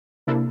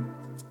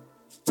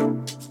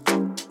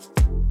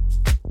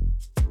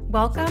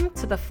Welcome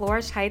to the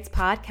Flourish Heights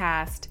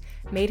podcast,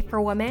 made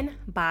for women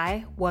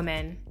by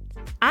women.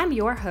 I'm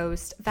your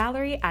host,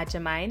 Valerie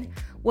Adjamine,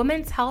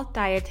 women's health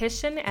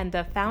dietitian and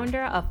the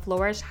founder of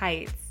Flourish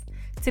Heights.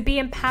 To be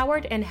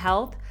empowered in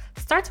health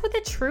starts with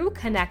a true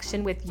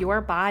connection with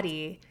your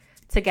body.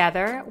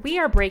 Together, we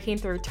are breaking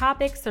through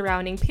topics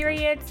surrounding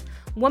periods,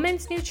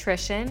 women's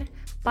nutrition,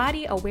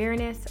 body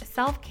awareness,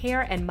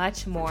 self-care, and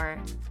much more.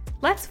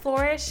 Let's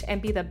flourish and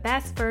be the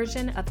best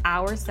version of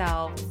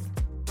ourselves.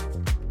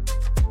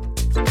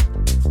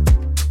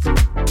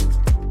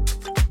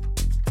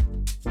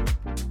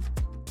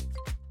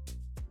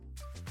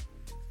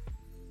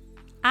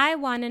 I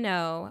want to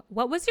know,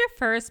 what was your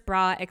first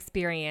bra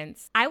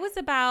experience? I was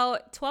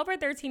about 12 or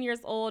 13 years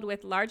old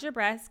with larger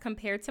breasts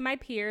compared to my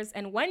peers,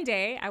 and one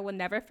day, I will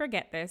never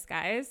forget this,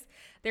 guys,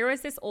 there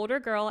was this older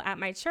girl at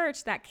my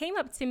church that came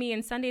up to me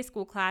in Sunday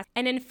school class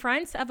and in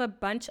front of a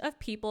bunch of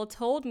people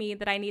told me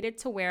that I needed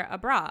to wear a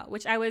bra,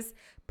 which I was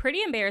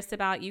pretty embarrassed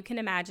about, you can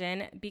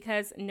imagine,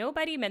 because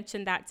nobody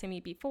mentioned that to me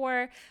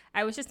before.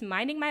 I was just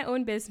minding my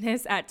own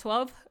business at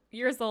 12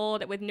 years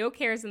old with no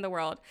cares in the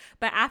world.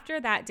 But after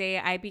that day,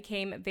 I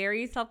became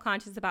very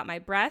self-conscious about my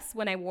breasts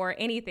when I wore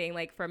anything,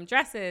 like from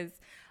dresses,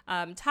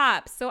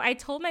 tops. So I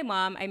told my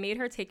mom, I made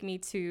her take me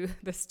to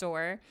the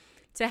store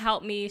to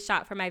help me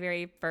shop for my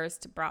very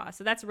first bra.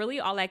 So that's really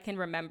all I can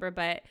remember.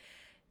 But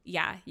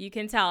yeah, you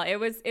can tell it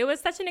was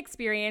such an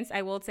experience.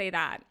 I will say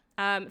that.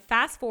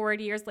 Fast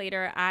forward years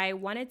later, I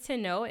wanted to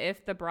know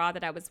if the bra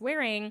that I was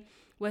wearing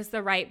was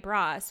the right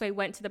bra. So I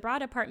went to the bra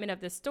department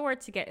of the store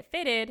to get it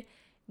fitted,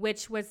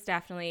 which was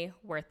definitely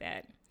worth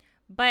it.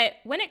 But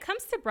when it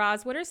comes to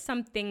bras, what are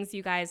some things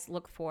you guys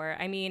look for?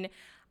 I mean,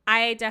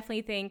 I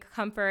definitely think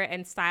comfort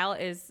and style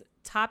is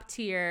top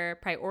tier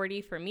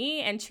priority for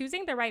me, and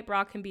choosing the right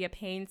bra can be a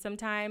pain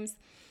sometimes.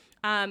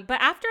 But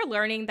after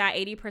learning that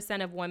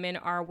 80% of women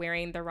are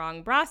wearing the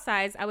wrong bra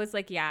size, I was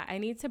like, yeah, I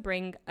need to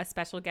bring a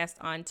special guest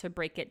on to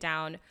break it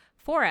down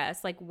for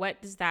us. Like, what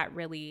does that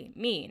really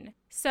mean?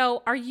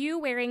 So are you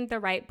wearing the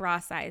right bra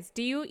size?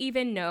 Do you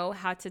even know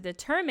how to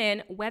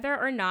determine whether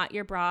or not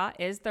your bra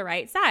is the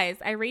right size?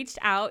 I reached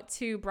out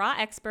to bra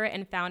expert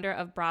and founder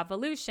of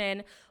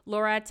Bravolution,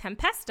 Laura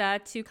Tempesta,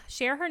 to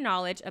share her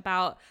knowledge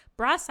about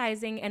bra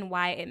sizing and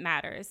why it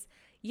matters.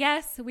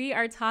 Yes, we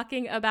are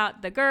talking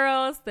about the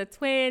girls, the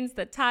twins,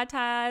 the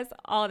tatas,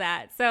 all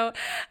that. So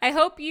I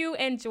hope you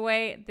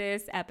enjoy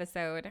this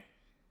episode.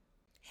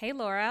 Hey,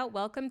 Laura,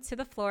 welcome to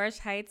the Flourish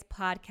Heights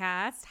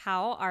podcast.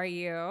 How are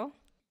you?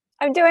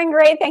 I'm doing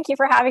great. Thank you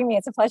for having me.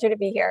 It's a pleasure to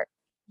be here.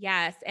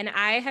 Yes, and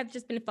I have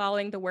just been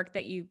following the work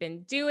that you've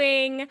been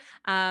doing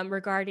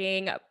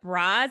regarding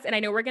bras, and I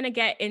know we're going to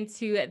get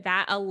into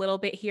that a little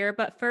bit here,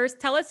 but first,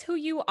 tell us who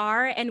you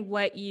are and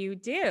what you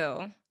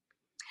do.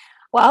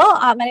 Well,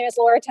 my name is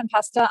Laura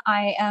Tempesta.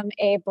 I am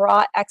a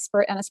bra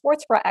expert and a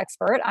sports bra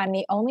expert. I'm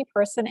the only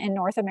person in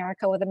North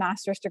America with a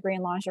master's degree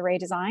in lingerie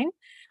design.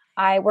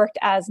 I worked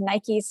as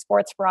Nike's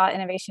sports bra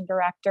innovation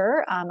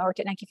director. I worked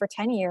at Nike for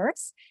 10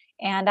 years,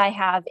 and I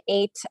have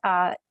eight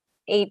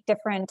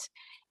different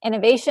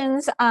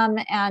innovations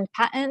and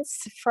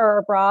patents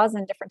for bras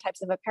and different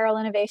types of apparel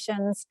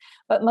innovations.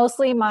 But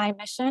mostly my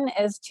mission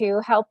is to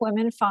help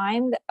women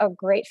find a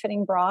great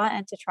fitting bra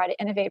and to try to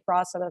innovate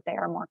bras so that they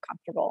are more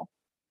comfortable.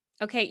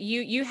 Okay,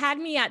 you had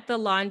me at the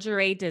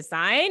lingerie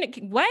design.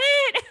 What?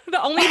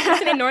 The only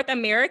person in North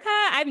America?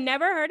 I've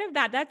never heard of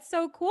that. That's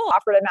so cool.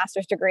 Offered a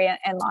master's degree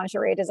in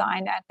lingerie design,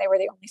 and they were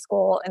the only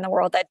school in the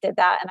world that did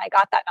that. And I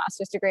got that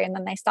master's degree, and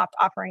then they stopped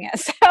offering it.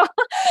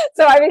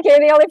 So I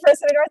became the only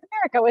person in North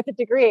America with a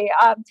degree.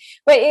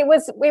 But it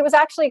was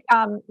actually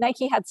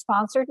Nike had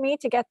sponsored me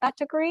to get that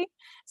degree.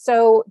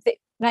 So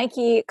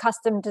Nike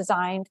custom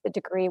designed the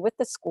degree with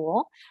the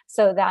school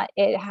so that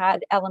it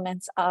had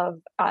elements of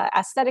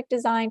aesthetic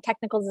design,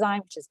 technical design,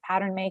 which is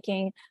pattern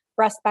making,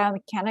 breast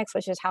biomechanics,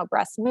 which is how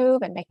breasts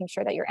move and making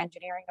sure that you're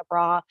engineering a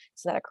bra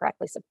so that it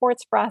correctly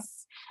supports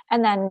breasts,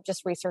 and then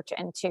just research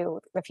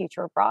into the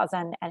future of bras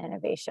and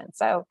innovation.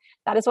 So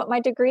that is what my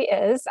degree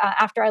is.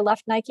 After I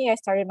left Nike, I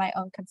started my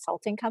own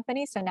consulting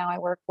company. So now I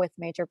work with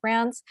major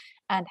brands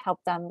and help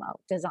them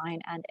design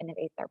and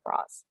innovate their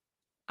bras.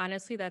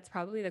 Honestly, that's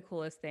probably the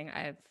coolest thing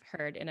I've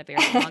heard in a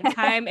very long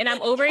time. And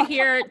I'm over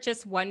here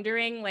just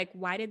wondering, like,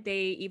 why did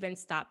they even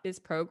stop this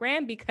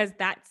program? Because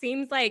that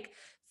seems like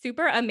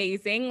super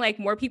amazing. Like,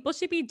 more people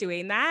should be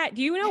doing that.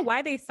 Do you know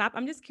why they stopped?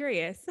 I'm just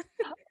curious.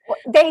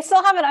 They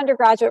still have an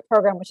undergraduate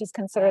program, which is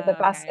considered the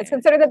best. It's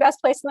considered the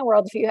best place in the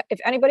world. If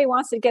anybody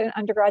wants to get an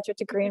undergraduate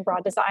degree in bra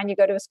design, you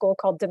go to a school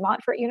called De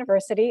Montfort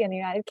University in the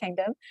United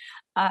Kingdom.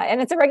 And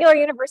it's a regular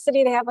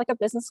university. They have like a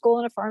business school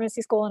and a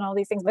pharmacy school and all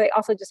these things, but they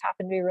also just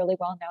happen to be really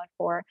well known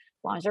for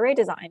lingerie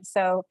design.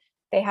 So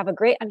they have a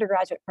great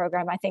undergraduate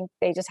program. I think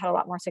they just had a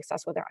lot more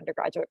success with their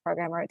undergraduate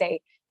program, or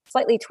they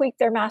slightly tweaked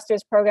their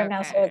master's program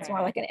now. So it's more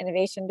Okay. like an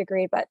innovation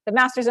degree, but the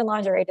master's in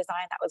lingerie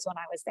design, that was when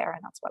I was there,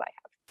 and that's what I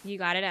have. You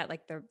got it at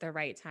like the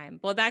right time.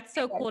 Well, that's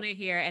so cool to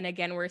hear. And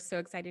again, we're so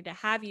excited to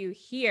have you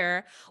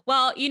here.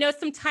 Well,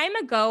 some time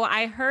ago,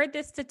 I heard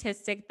this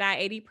statistic that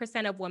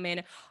 80% of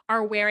women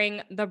are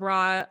wearing the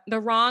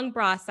wrong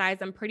bra size.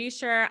 I'm pretty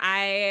sure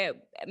I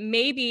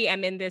maybe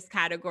am in this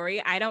category.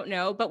 I don't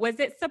know. But was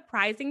it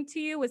surprising to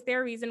you? Was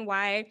there a reason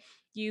why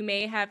you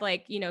may have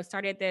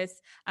started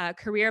this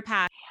career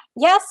path?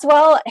 Yes.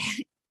 Well,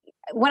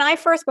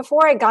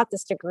 before I got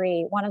this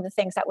degree, one of the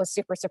things that was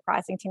super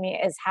surprising to me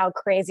is how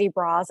crazy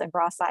bras and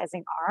bra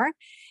sizing are.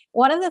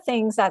 One of the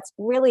things that's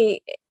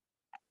really,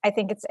 I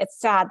think it's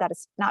sad that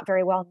it's not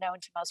very well known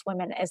to most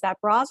women, is that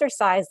bras are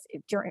sized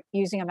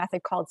using a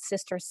method called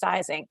sister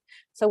sizing.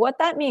 So what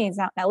that means,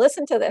 now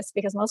listen to this,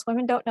 because most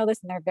women don't know this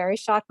and they're very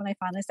shocked when they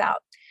find this out.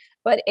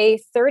 But a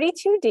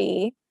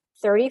 32D,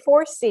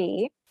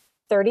 34C,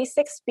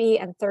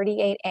 36B, and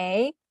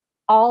 38A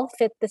all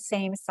fit the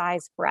same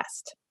size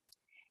breast.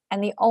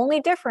 And the only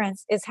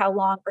difference is how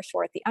long or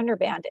short the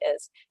underband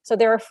is. So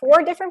there are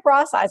 4 different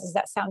bra sizes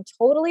that sound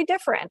totally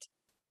different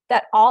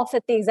that all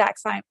fit the exact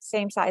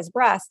same size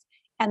breast.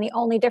 And the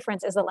only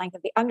difference is the length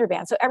of the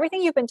underband. So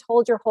everything you've been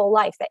told your whole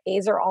life, that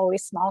A's are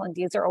always small and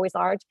D's are always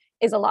large,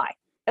 is a lie.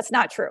 That's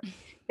not true.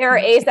 There are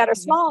A's that are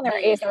small and there are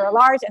A's that are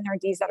large, and there are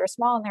D's that are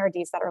small and there are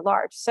D's that are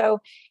large. So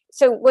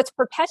what's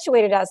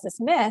perpetuated as this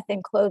myth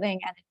in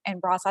clothing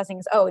and bra sizing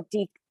is,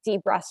 D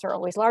breasts are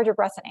always larger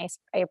breasts and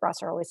A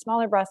breasts are always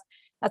smaller breasts.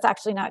 That's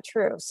actually not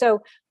true. So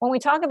when we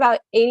talk about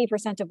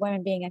 80% of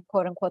women being in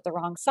quote unquote the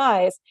wrong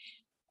size,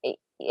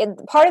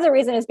 part of the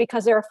reason is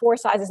because there are 4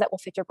 sizes that will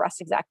fit your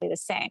breast exactly the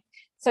same.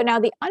 So now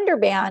the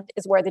underband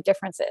is where the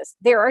difference is.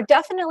 There are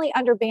definitely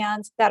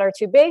underbands that are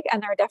too big,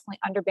 and there are definitely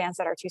underbands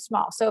that are too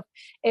small. So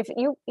if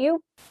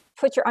you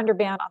put your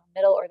underband on the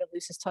middle or the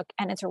loosest hook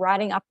and it's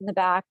riding up in the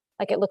back,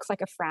 like it looks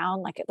like a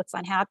frown, like it looks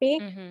unhappy,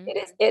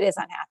 it is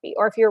unhappy.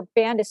 Or if your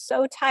band is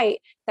so tight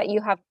that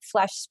you have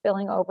flesh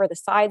spilling over the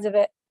sides of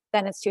it,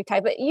 then it's too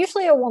tight. But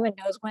usually a woman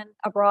knows when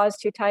a bra is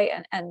too tight,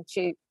 and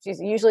she's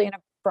usually in a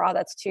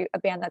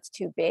band that's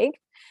too big.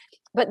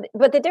 But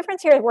the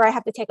difference here is where I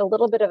have to take a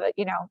little bit of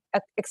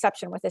a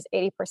exception with this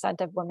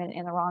 80% of women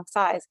in the wrong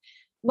size.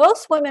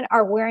 Most women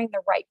are wearing the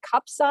right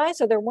cup size,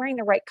 so they're wearing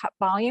the right cup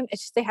volume.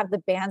 It's just they have the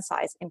band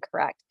size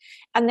incorrect.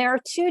 And there are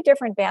 2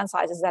 different band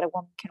sizes that a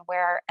woman can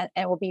wear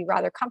and will be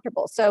rather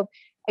comfortable. So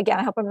again,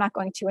 I hope I'm not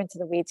going too into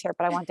the weeds here,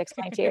 but I want to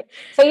explain to you.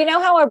 So you know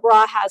how a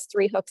bra has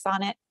 3 hooks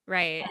on it?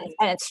 Right.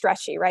 And it's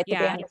stretchy, right? The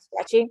band is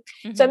stretchy.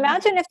 Mm-hmm. So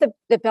imagine if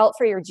the belt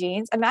for your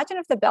jeans,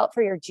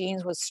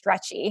 was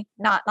stretchy,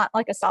 not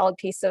like a solid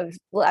piece of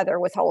leather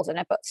with holes in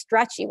it, but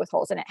stretchy with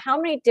holes in it.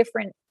 How many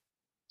different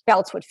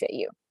belts would fit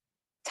you?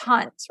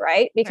 Tons,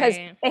 right? Because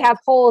they have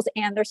holes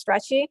and they're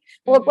stretchy.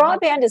 Well, a bra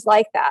band is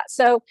like that.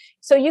 So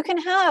you can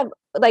have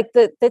like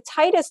the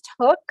tightest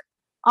hook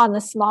on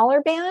the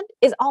smaller band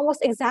is almost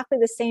exactly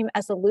the same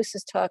as the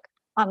loosest hook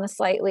on the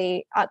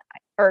slightly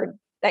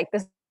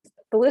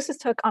the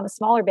loosest hook on the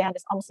smaller band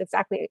is almost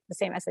exactly the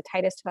same as the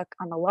tightest hook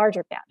on the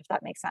larger band, if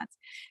that makes sense.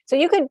 So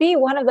you could be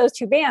one of those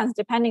 2 bands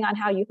depending on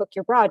how you hook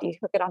your bra. Do you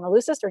hook it on the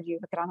loosest, or do you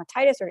hook it on the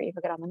tightest, or do you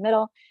hook it on the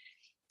middle?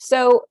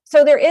 So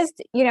there is,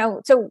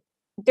 so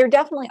there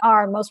definitely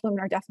are, most women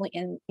are definitely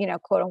in,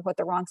 quote unquote,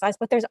 the wrong size,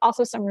 but there's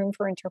also some room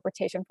for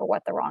interpretation for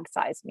what the wrong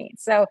size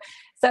means. So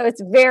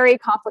it's very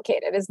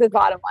complicated is the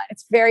bottom line.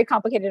 It's very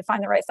complicated to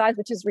find the right size,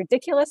 which is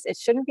ridiculous. It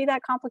shouldn't be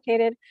that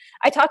complicated.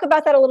 I talk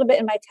about that a little bit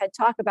in my TED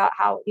talk about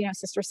how,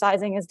 sister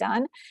sizing is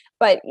done,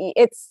 but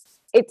it's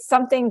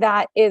something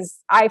that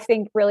I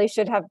think really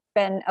should have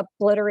been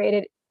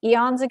obliterated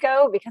eons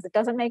ago, because it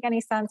doesn't make any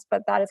sense,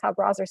 but that is how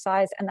bras are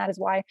sized, and that is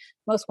why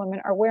most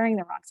women are wearing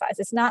the wrong size.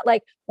 It's not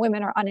like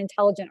women are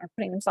unintelligent or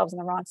putting themselves in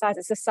the wrong size.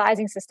 It's the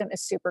sizing system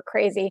is super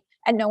crazy,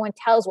 and no one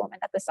tells women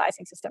that the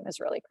sizing system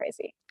is really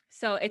crazy.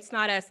 So it's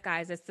not us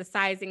guys, it's the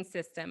sizing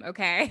system,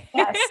 okay?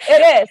 Yes,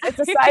 it is. It's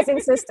a sizing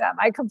system.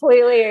 I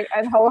completely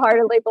and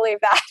wholeheartedly believe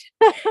that.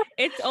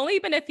 It's only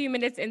been a few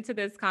minutes into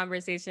this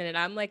conversation and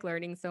I'm like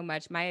learning so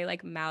much. My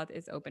mouth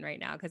is open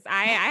right now because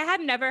I had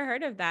never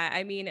heard of that.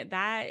 I mean,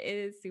 that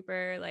is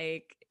super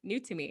new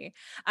to me.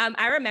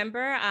 I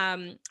remember,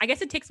 I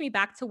guess it takes me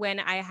back to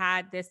when I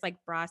had this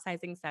bra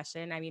sizing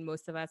session. I mean,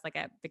 most of us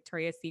at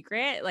Victoria's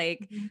Secret,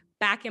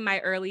 back in my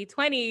early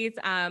 20s.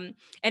 And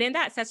in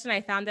that session,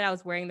 I found that I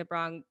was wearing the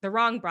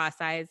wrong bra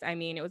size. I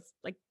mean, it was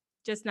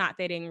just not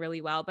fitting really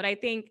well. But I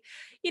think,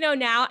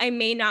 now I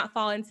may not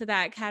fall into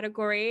that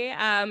category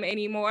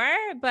anymore,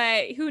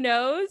 but who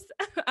knows?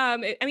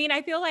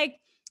 I feel like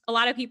a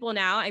lot of people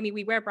now,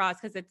 we wear bras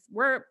because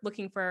we're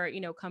looking for,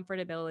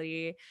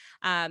 comfortability.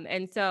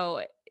 And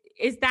so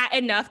is that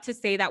enough to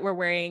say that we're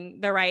wearing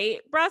the right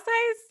bra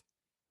size?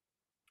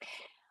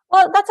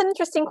 Well, that's an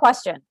interesting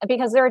question,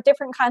 because there are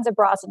different kinds of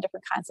bras and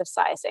different kinds of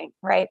sizing,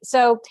 right?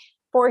 So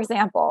for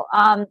example,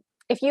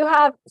 if you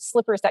have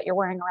slippers that you're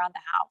wearing around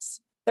the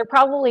house, they're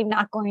probably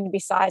not going to be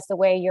sized the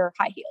way your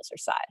high heels are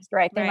sized,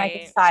 right? They might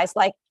be sized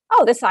like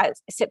oh, this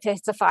size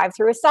fits a 5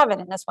 through a 7,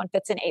 and this one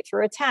fits an 8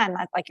 through a 10,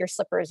 like your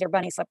slippers, your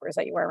bunny slippers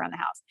that you wear around the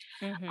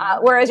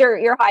house. Whereas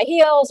Mm-hmm. your high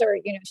heels or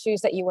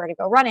shoes that you wear to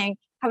go running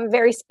have a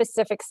very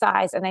specific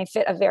size, and they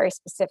fit a very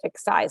specific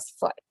size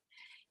foot.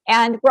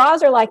 And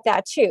bras are like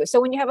that too. So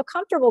when you have a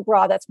comfortable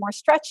bra that's more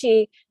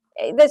stretchy,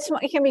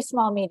 it can be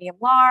small, medium,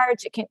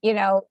 large. It can,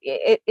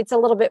 it's a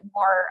little bit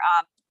more.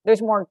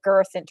 There's more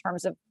girth in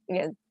terms of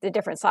the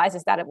different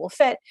sizes that it will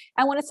fit.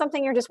 And when it's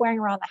something you're just wearing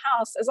around the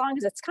house, as long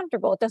as it's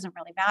comfortable, it doesn't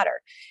really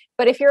matter.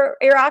 But if you're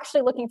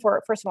actually looking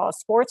for, first of all, a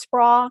sports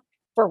bra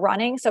for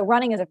running. So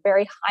running is a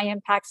very high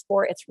impact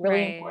sport. It's really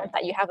Right. important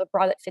that you have a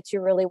bra that fits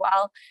you really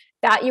well.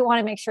 That you want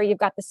to make sure you've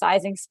got the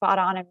sizing spot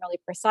on and really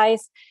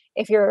precise.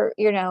 If you're,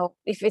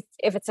 if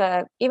it's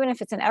a, even if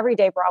it's an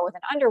everyday bra with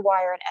an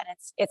underwire and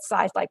it's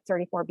sized like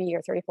 34B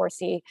or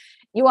 34C,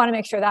 you want to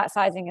make sure that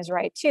sizing is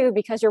right too,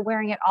 because you're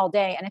wearing it all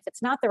day. And if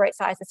it's not the right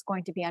size, it's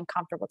going to be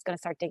uncomfortable. It's going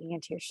to start digging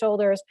into your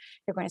shoulders.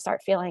 You're going to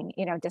start feeling,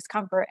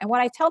 discomfort. And what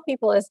I tell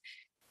people is,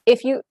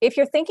 if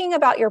you're thinking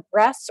about your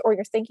breasts or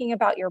you're thinking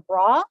about your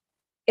bra,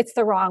 it's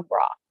the wrong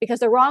bra, because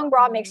the wrong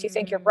bra makes you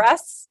think your Mm.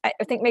 breasts, I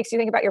think makes you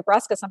think about your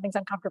breasts because something's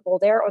uncomfortable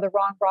there, or the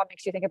wrong bra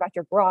makes you think about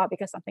your bra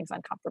because something's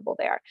uncomfortable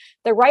there.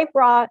 The right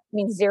bra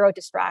means zero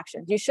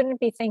distractions. You shouldn't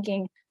be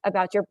thinking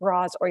about your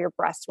bras or your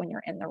breasts when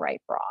you're in the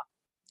right bra.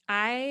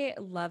 I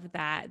love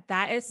that.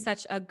 That is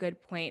such a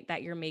good point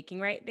that you're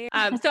making right there.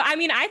 So I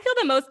mean, I feel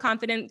the most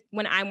confident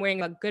when I'm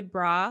wearing a good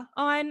bra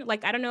on.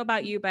 Like, I don't know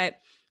about you, but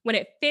when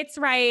it fits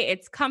right,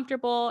 it's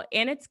comfortable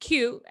and it's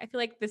cute. I feel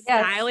like the Yes.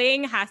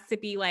 styling has to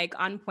be like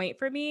on point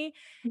for me.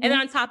 And then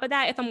Mhm. on top of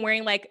that, if I'm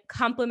wearing like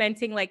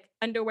complementing like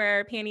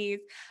underwear, panties,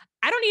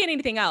 I don't need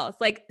anything else.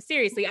 Like,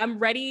 seriously, I'm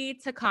ready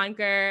to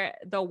conquer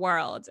the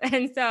world.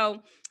 And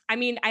so, I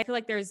mean, I feel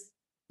like there's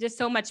just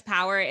so much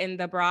power in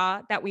the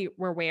bra that we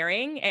were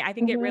wearing. I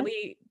think it Mhm.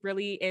 really,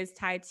 really is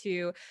tied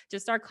to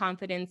just our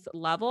confidence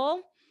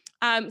level.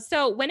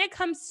 So when it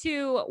comes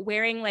to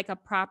wearing like a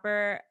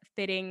proper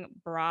fitting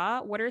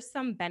bra, what are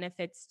some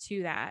benefits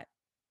to that?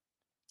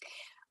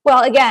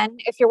 Well, again,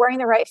 if you're wearing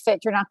the right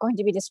fit, you're not going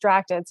to be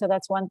distracted. So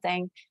that's one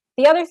thing.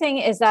 The other thing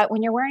is that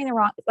when you're wearing the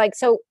wrong, like,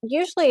 so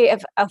usually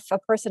if a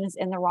person is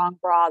in the wrong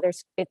bra,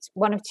 it's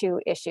one of two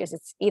issues.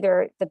 It's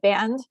either the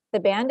band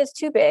is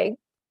too big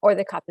or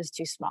the cup is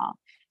too small.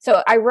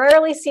 So I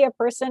rarely see a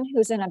person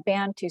who's in a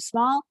band too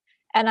small.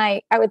 And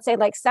I would say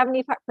like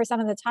 75%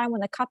 of the time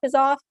when the cup is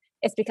off,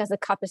 it's because the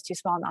cup is too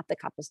small, not the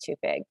cup is too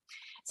big.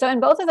 So in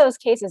both of those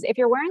cases, if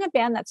you're wearing a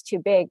band that's too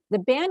big, the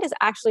band is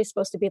actually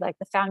supposed to be like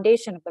the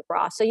foundation of the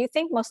bra. So you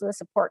think most of the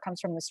support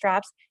comes from the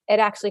straps, it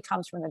actually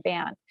comes from the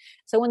band.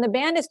 So when the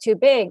band is too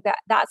big,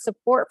 that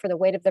support for the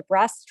weight of the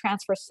breasts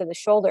transfers to the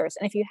shoulders.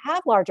 And if you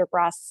have larger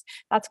breasts,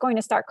 that's going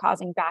to start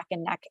causing back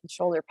and neck and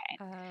shoulder pain.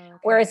 Oh,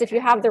 Whereas if you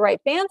okay. have the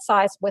right band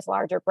size with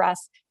larger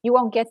breasts, you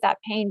won't get that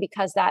pain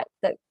because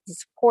the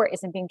support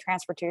isn't being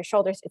transferred to your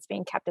shoulders. It's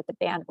being kept at the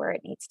band where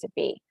it needs to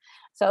be.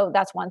 So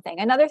that's one thing.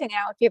 Another thing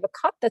now, if you have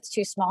a cup that's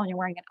too small and you're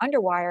wearing an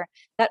underwire,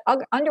 that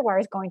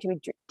underwire is going to be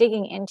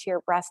digging into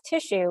your breast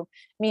tissue,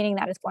 meaning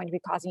that it's going to be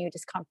causing you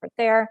discomfort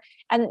there.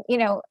 And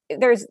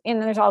there's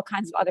all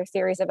kinds of other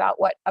theories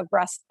about what a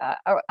breast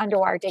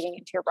underwire digging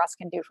into your breast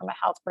can do from a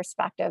health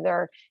perspective.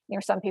 There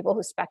are some people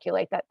who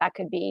speculate that that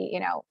could be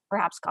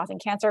perhaps causing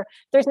cancer.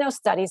 There's no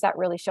studies that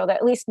really show that,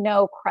 at least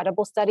no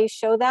credible studies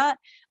show that.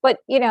 But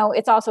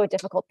it's also a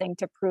difficult thing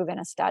to prove in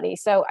a study.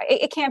 So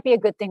it can't be a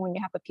good thing when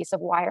you have a piece of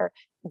wire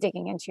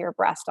digging into your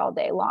breast all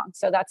day long.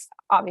 So that's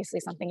obviously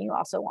something you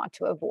also want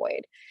to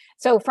avoid.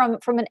 So from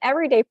an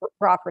everyday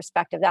bra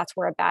perspective, that's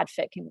where a bad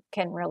fit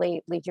can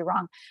really lead you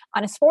wrong.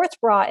 On a sports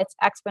bra, it's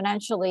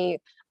exponentially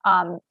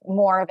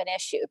more of an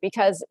issue,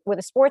 because with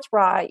a sports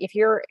bra, if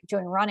you're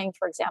doing running,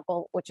 for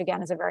example, which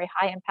again is a very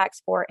high impact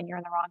sport, and you're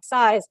in the wrong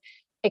size,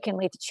 it can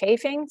lead to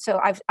chafing. So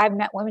I've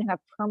met women who have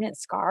permanent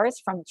scars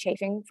from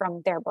chafing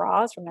from their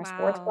bras, from their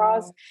sports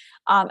bras.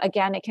 Wow.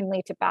 Again, it can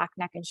lead to back,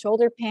 neck, and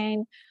shoulder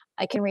pain.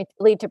 It can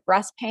lead to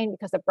breast pain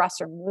because the breasts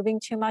are moving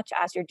too much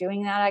as you're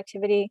doing that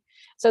activity.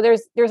 So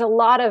there's a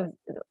lot of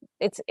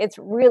it's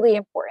really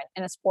important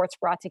in a sports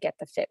bra to get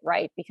the fit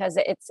right, because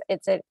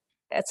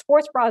a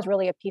sports bra is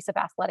really a piece of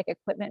athletic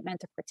equipment meant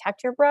to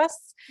protect your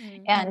breasts.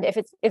 And Mhm. if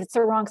it's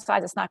the wrong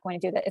size, it's not going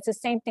to do that. It's the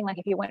same thing like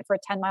if you went for a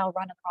 10-mile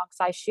run in the wrong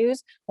size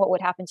shoes, what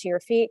would happen to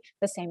your feet?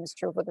 The same is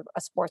true with a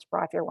sports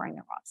bra if you're wearing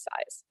the wrong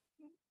size.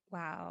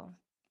 Wow.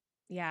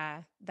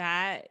 Yeah,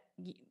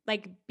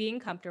 like being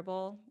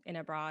comfortable in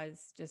a bra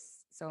is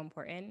just so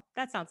important.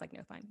 That sounds like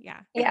no fun.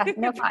 Yeah. Yeah,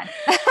 no fun.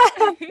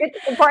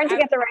 It's important to I,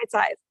 get the right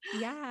size.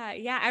 yeah,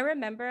 yeah. I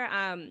remember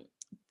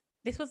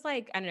this was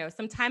like, I don't know,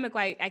 some time ago,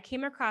 I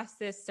came across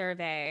this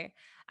survey.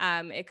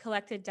 It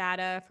collected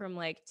data from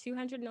like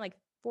 200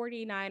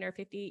 49 or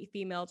 50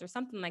 females or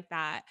something like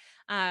that.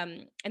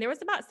 And there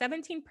was about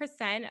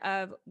 17%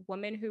 of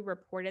women who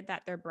reported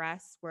that their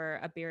breasts were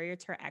a barrier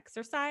to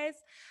exercise.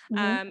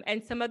 Mm-hmm.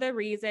 And some of the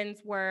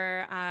reasons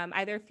were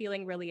either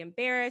feeling really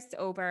embarrassed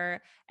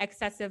over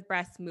excessive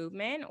breast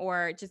movement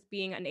or just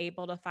being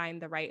unable to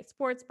find the right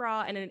sports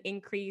bra, and an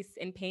increase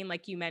in pain,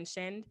 like you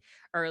mentioned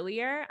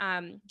earlier,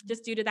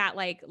 just due to that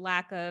like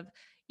lack of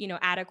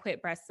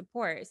adequate breast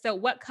support. So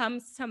what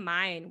comes to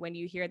mind when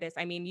you hear this?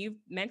 I mean, you've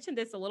mentioned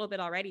this a little bit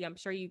already. I'm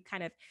sure you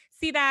kind of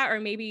see that, or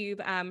maybe you've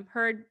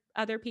heard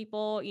other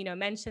people,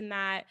 mention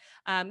that.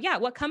 Yeah,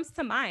 what comes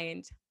to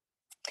mind?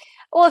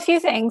 Well, a few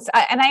things,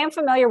 and I am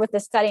familiar with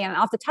this study, and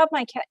off the top of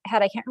my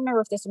head, I can't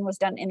remember if this one was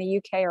done in the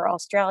UK or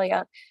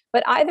Australia,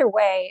 but either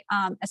way,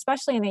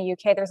 especially in the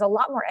UK, there's a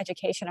lot more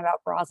education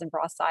about bras and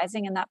bra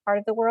sizing in that part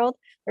of the world.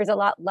 There's a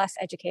lot less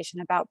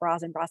education about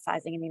bras and bra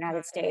sizing in the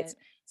United Got States. it.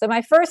 So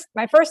my first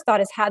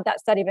thought is, had that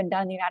study been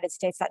done in the United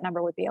States, that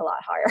number would be a lot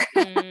higher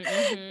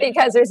Mm-hmm.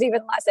 because there's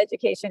even less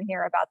education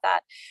here about that.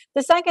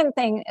 The second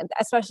thing,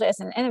 especially as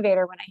an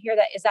innovator, when I hear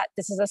that, is that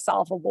this is a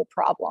solvable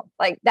problem.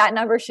 Like, that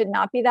number should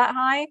not be that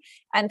high.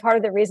 And part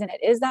of the reason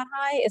it is that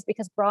high is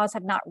because bras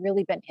have not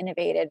really been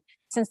innovated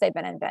since they've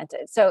been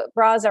invented. So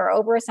bras are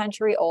over a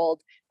century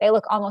old. They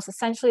look almost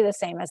essentially the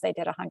same as they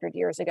did 100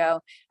 years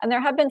ago. And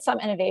there have been some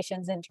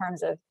innovations in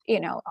terms of,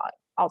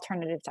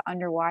 alternative to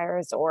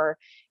underwires, or,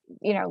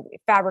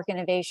 fabric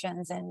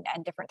innovations, and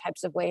different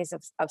types of ways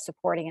of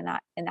supporting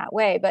in that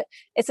way. But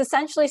it's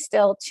essentially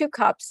still 2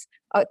 cups,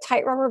 a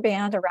tight rubber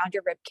band around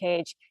your rib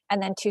cage,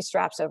 and then 2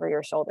 straps over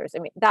your shoulders. I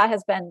mean, that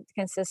has been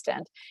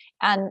consistent,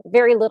 and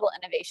very little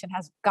innovation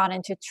has gone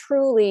into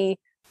truly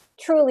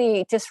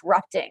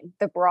disrupting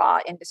the bra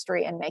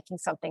industry and making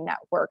something that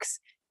works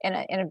in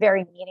a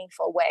very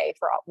meaningful way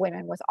for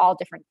women with all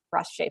different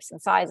breast shapes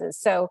and sizes.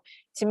 So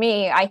to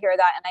me, I hear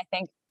that and I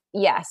think,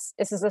 yes,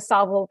 this is a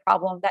solvable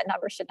problem. That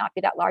number should not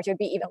be that large. It would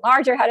be even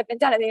larger had it been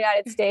done in the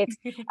United States.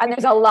 And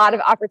there's a lot of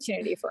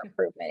opportunity for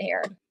improvement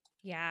here.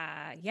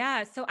 Yeah,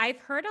 yeah. So I've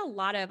heard a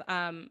lot of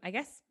I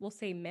guess we'll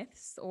say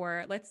myths,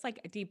 or let's like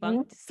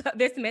debunk Mhm.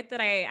 this myth that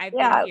I've been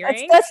Yeah, let's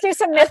hearing. let's do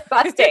some myth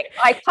busting,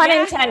 like pun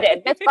Yeah.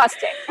 intended, myth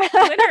busting.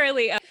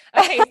 Literally.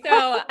 Okay,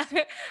 so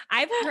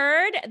I've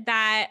heard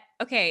that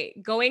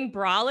going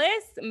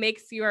braless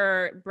makes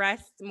your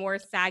breasts more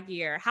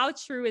saggier. How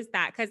true is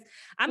that? Because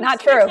I'm Not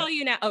just gonna true. tell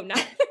you now. Oh no.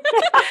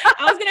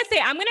 I was gonna say,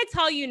 I'm gonna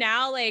tell you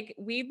now, like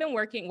I've been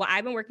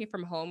working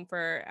from home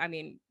for, I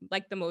mean,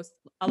 like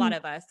a lot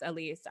of us at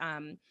least,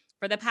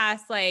 for the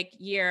past like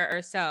year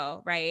or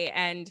so, right?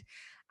 And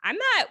I'm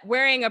not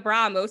wearing a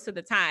bra most of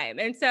the time.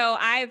 And so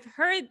I've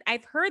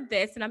heard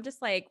this and I'm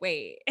just like,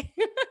 wait.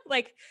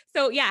 Like,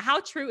 so yeah,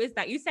 how true is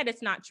that? You said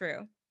it's not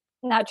true.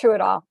 Not true at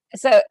all.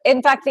 So,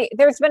 in fact,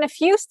 there's been a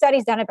few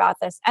studies done about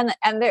this, and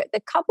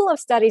the couple of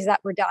studies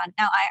that were done.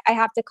 Now, I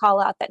have to call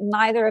out that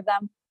neither of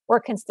them were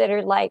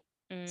considered like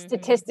Mm-hmm.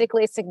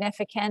 statistically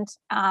significant,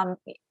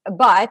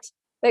 but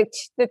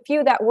the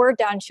few that were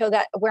done show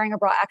that wearing a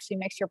bra actually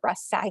makes your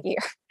breasts saggier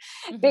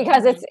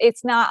because Mm-hmm.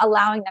 it's not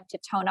allowing them to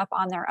tone up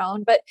on their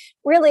own. But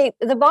really,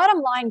 the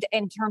bottom line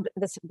in terms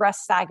of this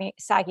breast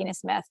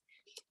sagginess myth,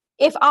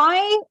 if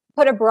I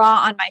put a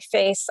bra on my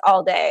face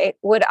all day,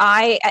 would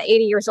I at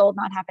 80 years old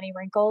not have any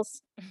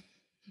wrinkles?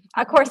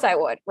 Of course I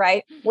would,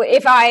 right?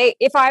 If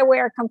I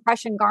wear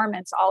compression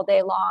garments all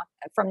day long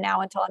from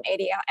now until I'm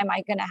 80, am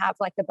I going to have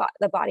like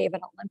the body of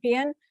an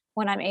Olympian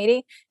when I'm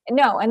 80?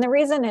 No, and the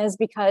reason is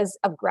because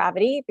of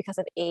gravity, because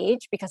of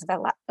age, because of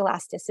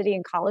elasticity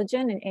and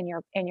collagen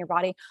in your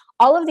body.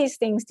 All of these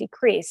things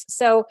decrease.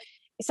 So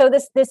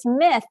this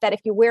myth that if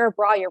you wear a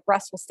bra your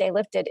breasts will stay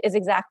lifted is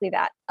exactly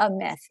that, a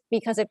myth,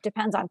 because it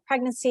depends on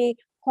pregnancy,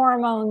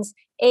 hormones,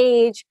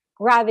 age,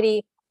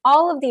 gravity.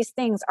 All of these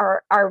things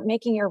are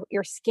making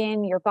your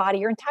skin, your body,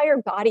 your entire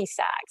body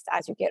sags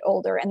as you get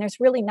older, and there's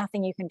really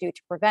nothing you can do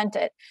to prevent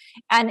it.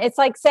 And it's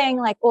like saying,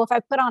 like, well, if I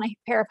put on a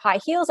pair of high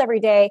heels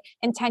every day,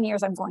 in 10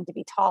 years I'm going to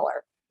be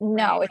taller.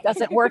 No, Right. it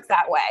doesn't work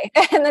that way.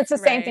 And it's the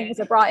same thing Right. as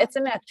a bra. It's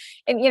a myth.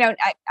 And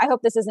I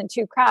hope this isn't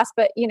too crass,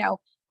 but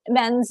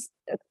men's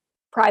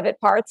private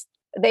parts,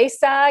 they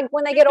sag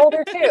when they get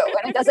older too,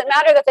 and it doesn't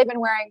matter that they've been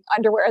wearing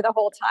underwear the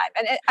whole time.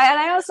 And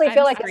I honestly feel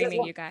I'm like this is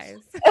screaming, you guys.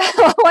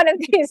 one of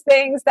these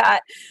things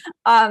that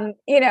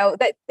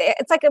that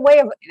it's like a way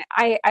of,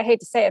 I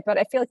hate to say it, but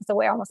I feel like it's a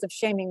way almost of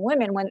shaming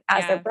women when,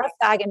 as their Yeah. breasts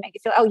sag, and make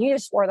it feel, oh, you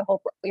just wore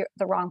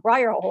the wrong bra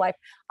your whole life.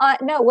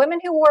 No, women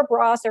who wore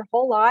bras their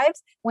whole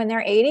lives, when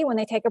they're 80, when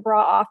they take a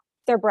bra off,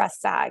 their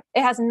breasts sag.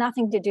 It has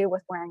nothing to do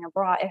with wearing a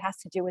bra. It has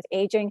to do with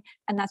aging,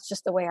 and that's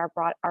just the way our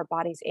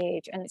bodies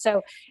age. And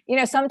so,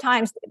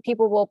 sometimes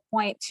people will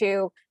point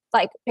to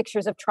like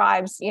pictures of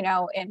tribes,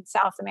 in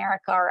South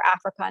America or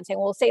Africa, and say,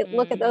 well,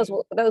 look at those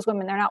Mm. those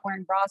women, they're not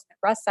wearing bras and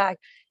breast sag.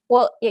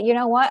 Well, you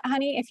know what,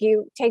 honey? If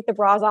you take the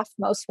bras off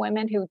most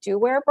women who do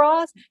wear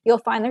bras, you'll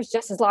find there's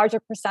just as large a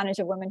percentage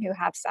of women who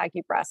have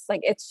saggy breasts.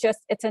 Like, it's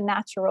a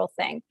natural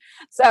thing.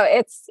 So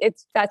it's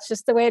that's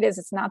just the way it is.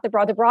 It's not the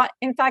bra. The bra,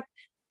 in fact,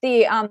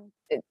 the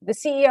the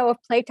CEO of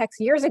Playtex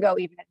years ago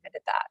even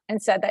admitted that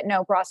and said that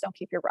no, bras don't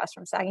keep your breasts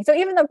from sagging. So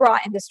even the bra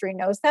industry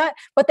knows that,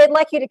 but they'd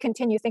like you to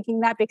continue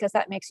thinking that because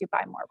that makes you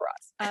buy more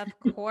bras.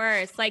 Of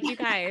course. Like you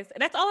guys,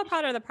 that's all a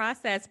part of the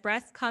process.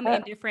 Breasts come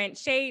in different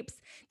shapes,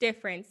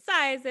 different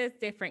sizes,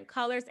 different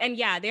colors. And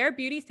yeah, there are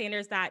beauty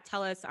standards that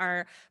tell us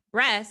our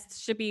breasts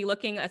should be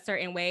looking a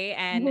certain way,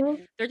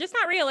 and they're just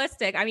not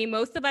realistic. I mean,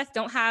 most of us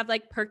don't have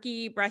like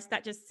perky breasts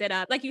that just sit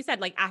up. Like you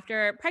said, like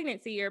after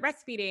pregnancy or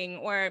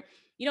breastfeeding, or,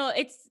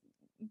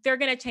 they're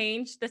going to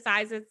change the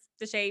sizes,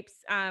 the shapes.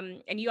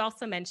 And you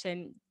also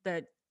mentioned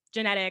the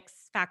genetics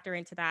factor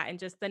into that and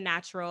just the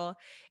natural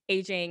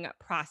aging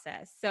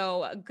process.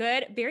 So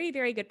good, very,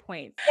 very good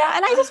points. Yeah.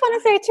 And I just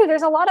want to say too,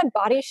 there's a lot of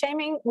body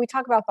shaming. We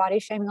talk about body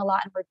shaming a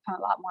lot and we're becoming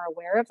a lot more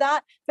aware of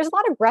that. There's a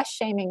lot of breast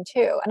shaming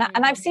too.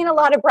 And I've seen a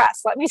lot of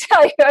breasts. Let me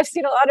tell you, I've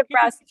seen a lot of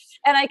breasts.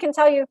 And I can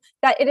tell you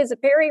that it is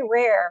very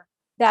rare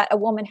that a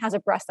woman has a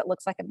breast that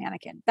looks like a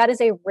mannequin. That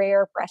is a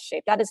rare breast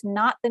shape. That is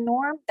not the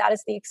norm. That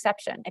is the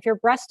exception. If your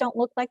breasts don't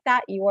look like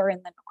that, you are in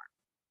the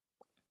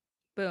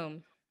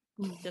norm.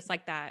 Boom. Just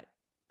like that.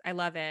 I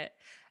love it.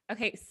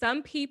 Okay.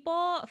 Some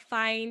people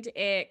find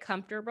it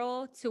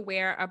comfortable to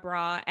wear a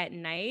bra at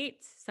night.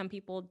 Some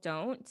people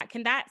don't.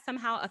 Can that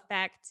somehow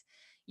affect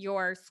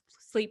your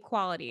sleep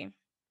quality?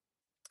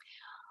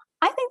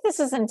 I think this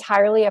is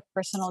entirely a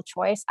personal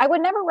choice. I would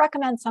never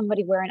recommend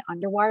somebody wear an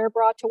underwire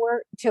bra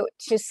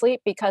to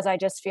sleep, because I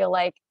just feel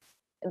like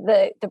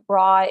the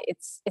bra,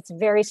 it's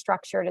very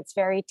structured, it's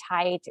very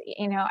tight.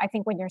 I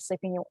think when you're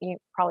sleeping, you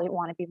probably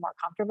want to be more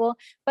comfortable.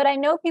 But I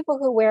know people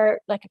who wear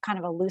like a kind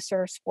of a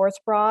looser sports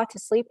bra to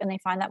sleep and they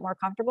find that more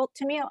comfortable.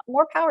 To me,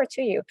 more power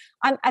to you.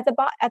 I'm at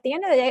the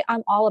end of the day,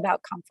 I'm all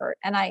about comfort,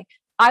 and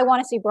I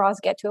want to see bras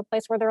get to a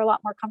place where they're a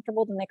lot more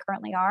comfortable than they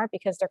currently are,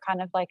 because they're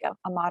kind of like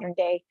a modern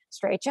day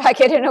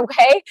straitjacket in a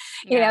way.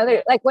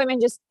 They're like, women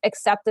just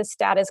accept the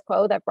status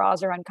quo that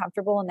bras are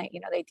uncomfortable and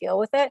they deal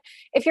with it.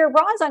 If your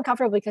bra is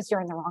uncomfortable because you're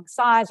in the wrong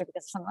size or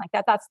because of something like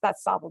that,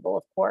 that's solvable,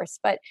 of course.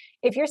 But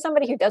if you're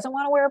somebody who doesn't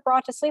want to wear a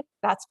bra to sleep,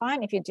 that's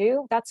fine. If you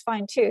do, that's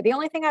fine too. The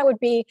only thing I would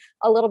be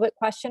a little bit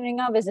questioning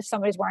of is if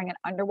somebody's wearing an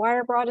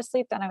underwire bra to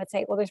sleep, then I would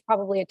say, well, there's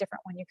probably a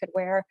different one you could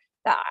wear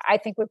that I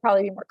think would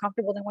probably be more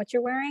comfortable than what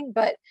you're wearing.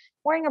 But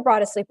wearing a bra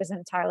to sleep is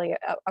entirely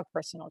a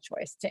personal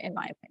choice, in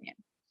my opinion.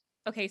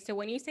 Okay, so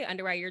when you say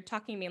underwire, you're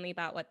talking mainly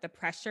about what the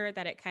pressure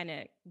that it kind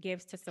of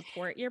gives to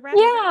support your breast?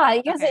 Yeah,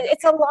 because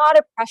it's a lot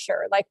of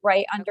pressure, like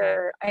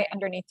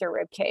underneath your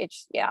rib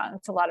cage. Yeah,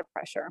 it's a lot of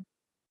pressure.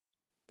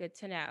 Good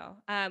to know.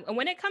 And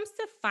when it comes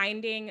to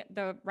finding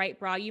the right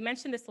bra, you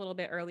mentioned this a little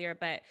bit earlier,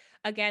 but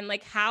again,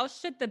 like how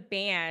should the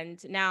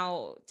band,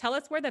 now tell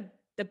us where the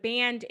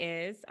band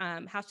is.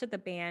 How should the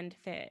band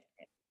fit?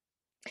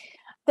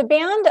 The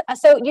band,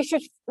 so you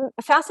should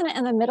fasten it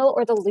in the middle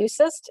or the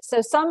loosest.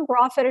 So some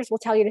bra fitters will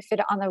tell you to fit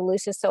it on the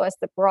loosest, so as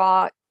the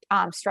bra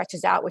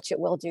stretches out, which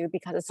it will do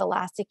because it's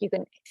elastic. You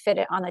can fit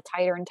it on the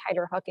tighter and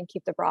tighter hook and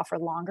keep the bra for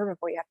longer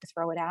before you have to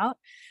throw it out.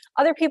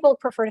 Other people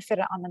prefer to fit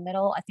it on the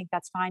middle. I think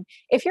that's fine.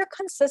 If you're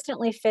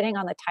consistently fitting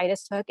on the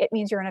tightest hook, it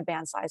means you're in a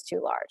band size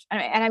too large.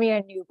 And I mean a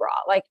new bra.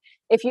 Like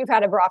if you've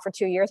had a bra for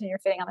 2 years and you're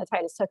fitting on the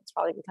tightest hook, it's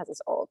probably because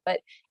it's old.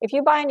 But if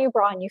you buy a new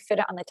bra and you fit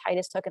it on the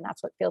tightest hook and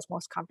that's what feels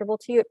most comfortable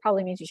to you, it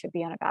probably means you should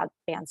be on a bad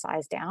band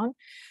size down.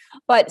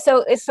 But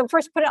so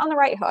first put it on the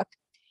right hook.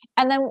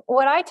 And then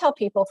what I tell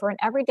people for an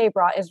everyday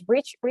bra is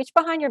reach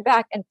behind your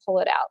back and pull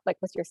it out, like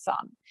with your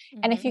thumb.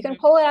 And if you can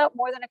pull it out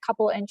more than a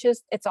couple of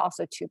inches, it's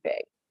also too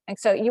big. And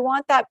so you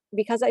want that,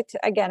 because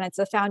again, it's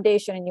a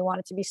foundation and you want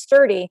it to be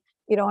sturdy.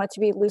 You don't want it to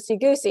be loosey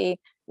goosey.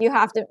 You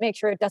have to make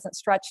sure it doesn't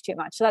stretch too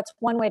much. So that's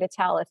one way to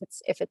tell if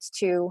it's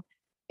too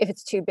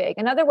big.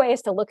 Another way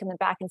is to look in the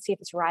back and see if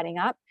it's riding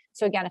up.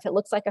 So again, if it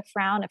looks like a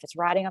frown, if it's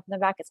riding up in the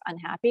back, it's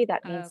unhappy.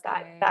 That means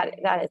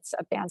that it's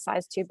a band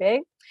size too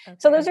big. Okay.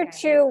 So those are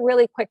two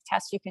really quick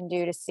tests you can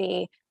do to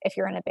see if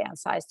you're in a band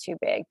size too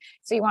big.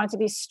 So you want it to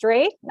be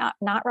straight,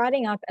 not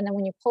riding up. And then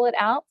when you pull it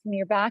out from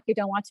your back, you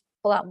don't want to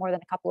pull out more than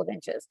a couple of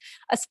inches.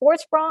 A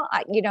sports bra,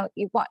 you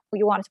want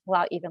it to pull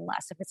out even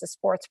less. If it's a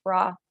sports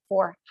bra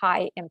for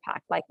high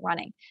impact, like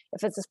running.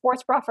 If it's a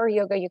sports bra for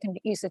yoga, you can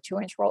use the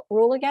 2-inch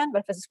rule again. But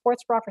if it's a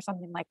sports bra for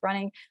something like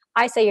running,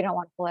 I say you don't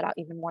want to pull it out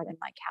even more than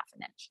like half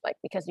an inch,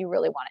 because you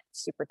really want it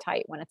super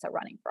tight when it's a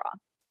running bra.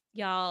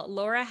 Y'all,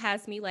 Laura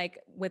has me like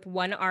with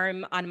one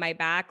arm on my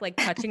back, like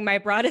touching my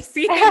bra to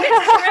see if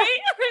it's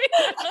straight.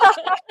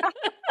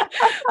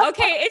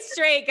 Okay, it's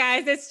straight,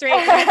 guys. It's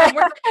straight. Guys.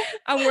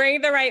 I'm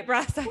wearing the right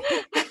bra size.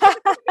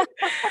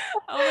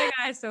 Oh my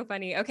gosh, so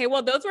funny. Okay,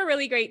 well, those were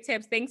really great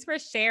tips. Thanks for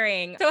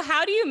sharing. So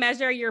how do you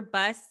measure your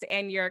bust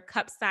and your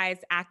cup size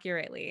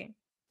accurately?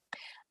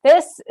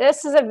 This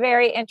is a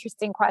very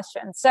interesting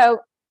question.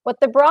 So what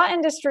the bra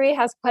industry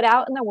has put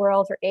out in the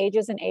world for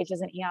ages and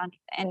ages and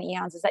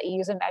eons is that you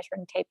use a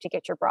measuring tape to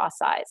get your bra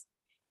size.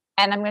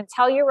 And I'm going to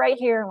tell you right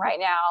here and right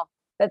now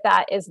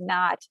that is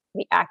not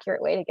the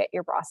accurate way to get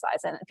your bra size.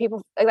 And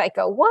people like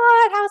go,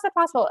 what? How is that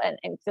possible?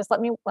 And just let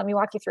me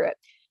walk you through it.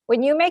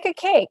 When you make a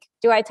cake,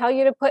 do I tell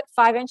you to put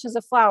 5 inches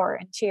of flour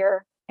into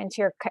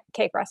your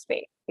cake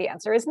recipe? The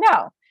answer is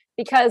no.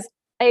 because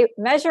a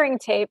measuring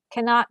tape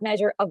cannot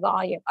measure a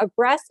volume. A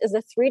breast is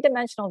a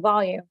three-dimensional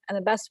volume, and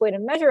the best way to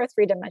measure a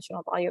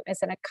three-dimensional volume is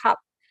in a cup,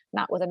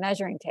 not with a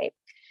measuring tape.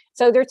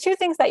 So there are two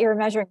things that you're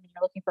measuring when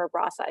you're looking for a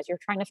bra size. You're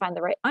trying to find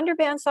the right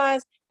underband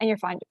size, and you're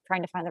trying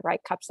to find the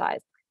right cup size.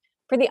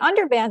 For the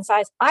underband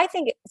size, I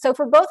think, so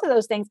for both of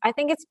those things, I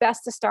think it's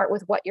best to start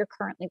with what you're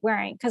currently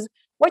wearing, because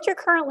what you're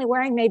currently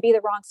wearing may be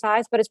the wrong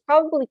size, but it's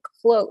probably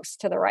close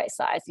to the right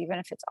size, even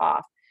if it's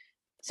off.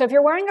 So if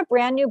you're wearing a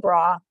brand new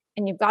bra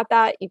and you've got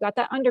that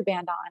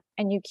underband on,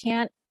 and you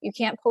can't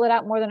pull it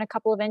out more than a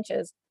couple of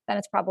inches, then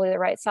it's probably the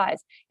right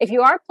size. If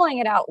you are pulling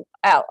it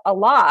out a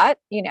lot,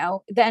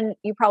 then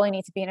you probably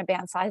need to be in a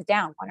band size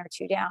down, one or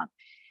two down.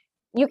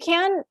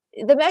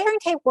 The measuring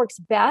tape works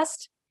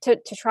best to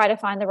try to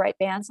find the right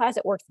band size.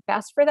 It works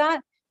best for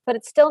that, but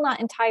it's still not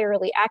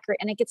entirely accurate.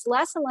 And it gets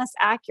less and less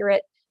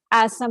accurate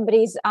as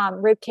somebody's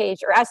rib cage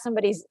or as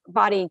somebody's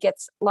body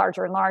gets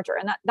larger and larger.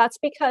 And that's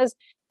because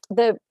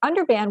the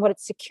underband, what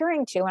it's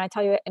securing to, and I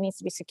tell you it needs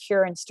to be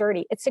secure and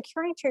sturdy, it's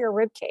securing to your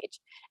rib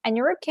cage. And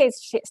your rib cage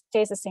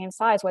stays the same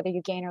size whether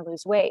you gain or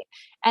lose weight.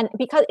 And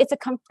because it's a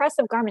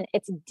compressive garment,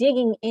 it's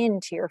digging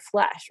into your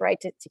flesh, right,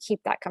 to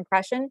keep that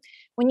compression.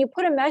 When you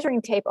put a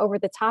measuring tape over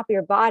the top of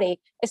your body,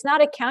 it's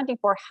not accounting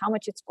for how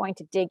much it's going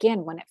to dig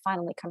in when it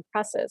finally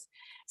compresses.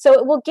 So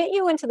it will get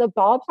you into the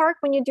ballpark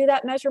when you do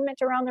that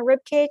measurement around the rib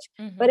cage,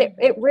 but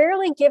it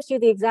rarely gives you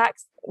the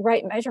exact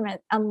right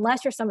measurement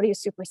unless you're somebody who's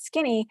super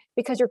skinny,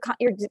 because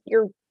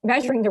you're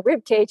measuring the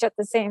rib cage at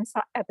the same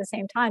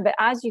time. But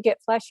as you get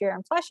fleshier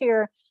and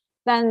fleshier,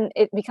 then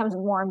it becomes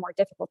more and more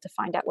difficult to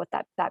find out what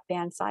that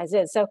band size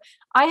is. So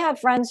I have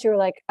friends who are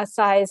like a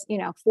size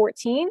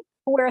 14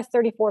 who wear a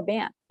 34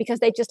 band because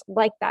they just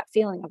like that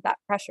feeling of that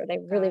pressure. They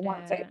really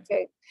want to.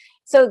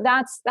 So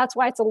that's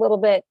why it's a little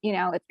bit,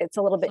 it's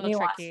a little bit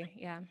nuanced. Tricky,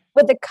 yeah.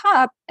 With the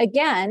cup,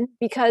 again,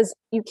 because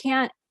you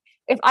can't,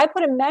 if I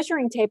put a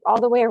measuring tape all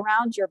the way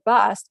around your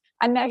bust,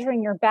 I'm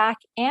measuring your back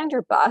and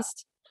your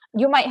bust.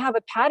 You might have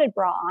a padded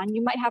bra on,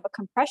 you might have a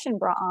compression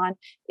bra on.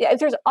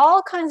 There's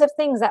all kinds of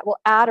things that will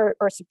add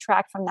or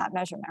subtract from that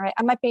measurement, right?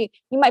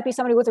 You might be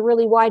somebody with a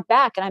really wide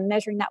back, and I'm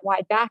measuring that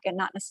wide back and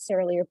not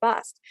necessarily your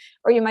bust.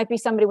 Or you might be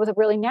somebody with a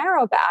really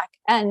narrow back,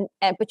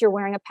 but you're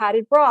wearing a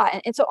padded bra.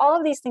 And so all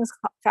of these things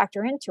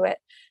factor into it.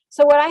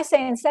 So what I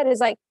say instead is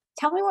like,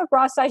 tell me what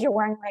bra size you're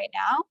wearing right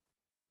now,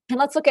 and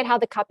let's look at how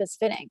the cup is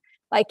fitting.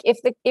 Like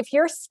if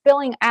you're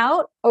spilling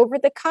out over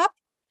the cup,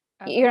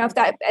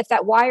 if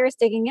that wire is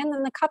digging in,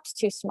 then the cup's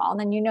too small. And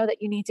then you know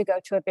that you need to go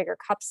to a bigger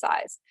cup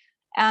size.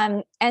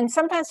 And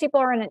sometimes people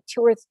are in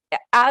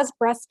as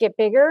breasts get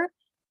bigger,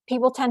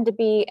 people tend to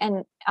be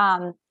in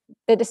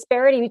the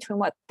disparity between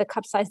what the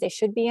cup size they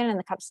should be in and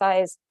the cup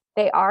size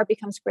they are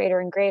becomes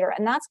greater and greater.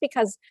 And that's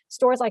because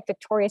stores like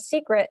Victoria's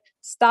Secret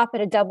stop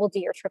at a double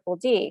D or triple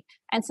D.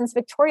 And since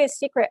Victoria's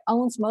Secret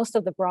owns most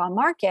of the bra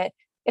market,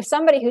 if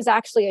somebody who's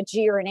actually a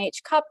G or an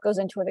H cup goes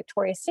into a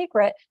Victoria's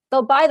Secret,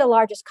 they'll buy the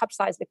largest cup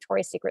size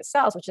Victoria's Secret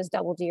sells, which is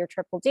double D or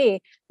triple D,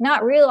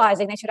 not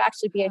realizing they should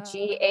actually be a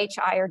G, H,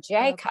 I, or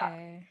J cup.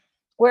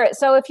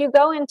 So if you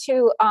go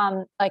into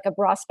like a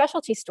bra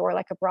specialty store,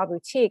 like a bra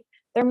boutique,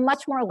 they're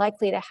much more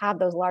likely to have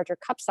those larger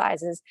cup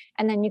sizes.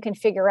 And then you can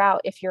figure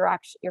out if your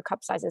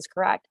cup size is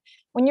correct.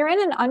 When you're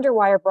in an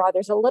underwire bra,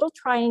 there's a little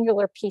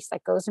triangular piece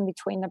that goes in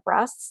between the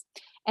breasts.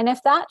 And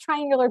if that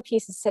triangular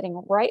piece is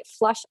sitting right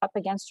flush up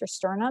against your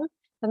sternum,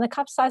 then the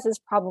cup size is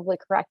probably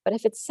correct. But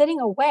if it's sitting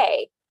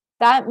away,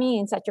 that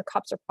means that your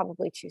cups are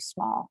probably too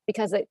small,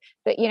 because the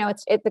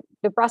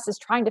breast is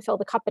trying to fill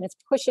the cup and it's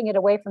pushing it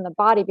away from the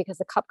body because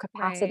the cup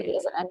capacity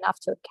isn't enough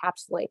to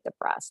encapsulate the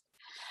breast.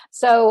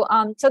 So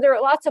there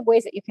are lots of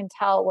ways that you can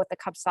tell what the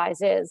cup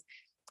size is.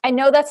 I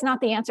know that's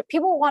not the answer.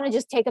 People want to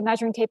just take a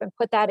measuring tape and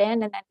put that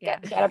in and then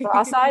get a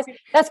bra size.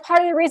 That's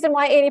part of the reason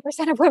why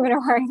 80% of women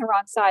are wearing the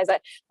wrong size.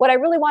 What I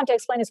really want to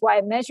explain is why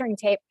a measuring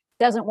tape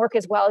doesn't work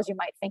as well as you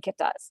might think it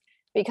does,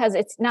 because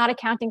it's not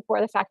accounting for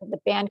the fact that the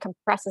band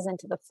compresses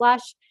into the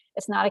flesh.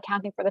 It's not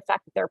accounting for the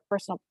fact that there are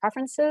personal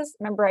preferences.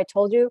 Remember, I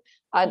told you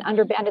an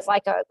underband is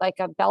like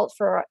a belt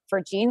for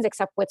jeans,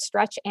 except with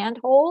stretch and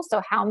holes.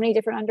 So how many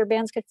different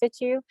underbands could fit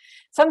you?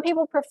 Some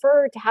people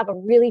prefer to have a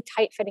really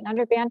tight fitting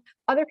underband.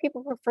 Other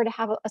people prefer to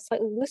have a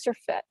slightly looser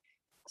fit.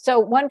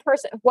 So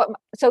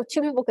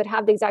two people could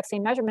have the exact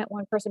same measurement.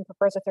 One person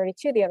prefers a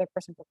 32, the other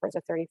person prefers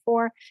a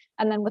 34.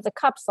 And then with the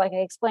cups, like I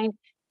explained,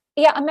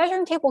 a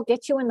measuring tape will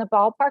get you in the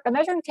ballpark. A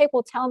measuring tape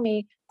will tell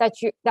me that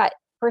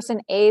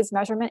person A's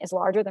measurement is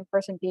larger than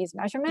person B's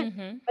measurement,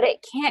 but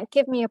it can't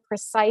give me a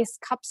precise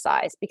cup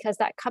size, because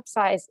that cup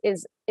size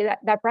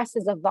that breast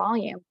is a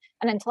volume.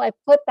 And until I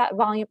put that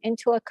volume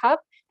into a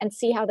cup and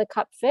see how the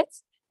cup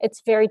fits,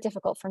 it's very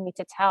difficult for me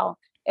to tell.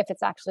 if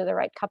it's actually the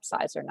right cup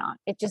size or not.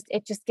 It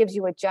just gives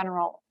you a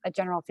general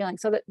feeling.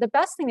 So the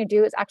best thing to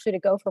do is actually to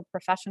go for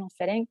professional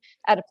fitting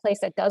at a place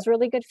that does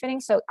really good fitting.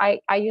 So I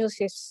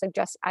usually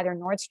suggest either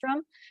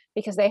Nordstrom,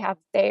 because they have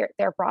their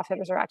bra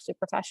fitters are actually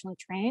professionally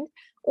trained,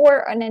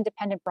 or an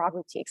independent bra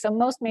boutique. So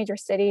most major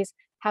cities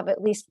have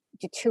at least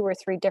 2 or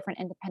 3 different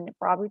independent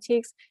bra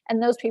boutiques,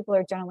 and those people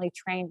are generally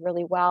trained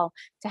really well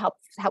to help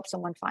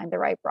someone find the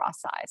right bra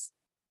size.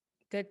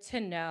 Good to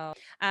know.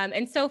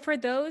 And so for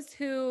those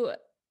who,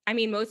 I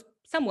mean,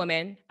 some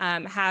women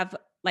have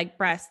like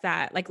breasts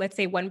that, like, let's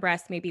say one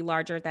breast may be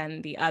larger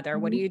than the other.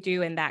 What do Mhm. you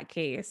do in that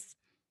case?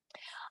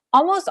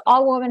 Almost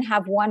all women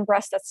have one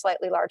breast that's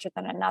slightly larger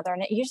than another,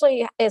 and it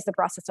usually is the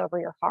breast that's over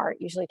your heart.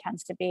 Usually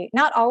tends to be,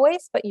 not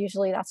always, but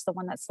usually that's the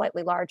one that's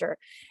slightly larger.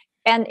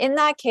 And in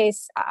that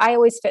case, I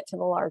always fit to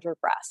the larger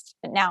breast.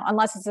 Now,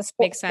 unless it's a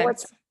Makes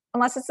sports, sense.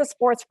 unless it's a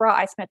sports bra,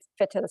 I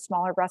fit to the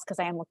smaller breast because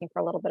I am looking for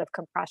a little bit of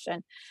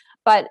compression.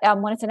 But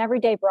when it's an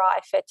everyday bra, I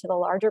fit to the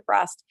larger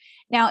breast.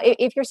 Now,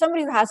 if you're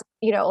somebody who has,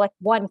 like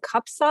one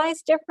cup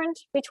size different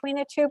between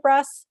the two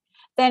breasts,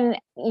 then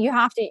you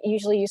have to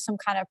usually use some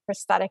kind of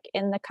prosthetic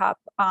in the cup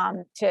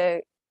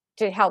to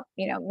help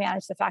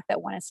manage the fact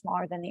that one is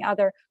smaller than the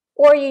other.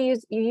 Or you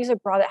use a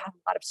bra that has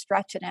a lot of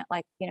stretch in it,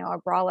 like a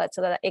bralette,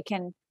 so that it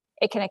can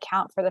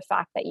account for the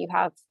fact that you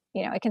have,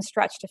 it can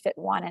stretch to fit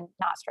one and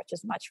not stretch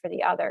as much for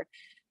the other.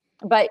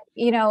 But,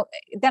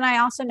 then I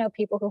also know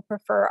people who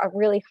prefer a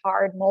really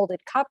hard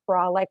molded cup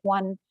bra, like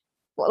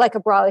a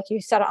bra, like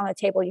you set it on the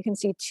table, you can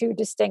see two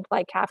distinct,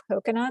 like half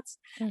coconuts.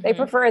 They Hmm.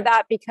 prefer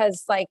that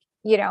because, like,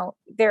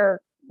 they're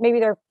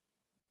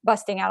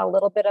busting out a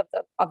little bit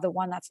of the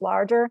one that's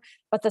larger,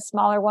 but the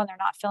smaller one, they're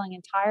not filling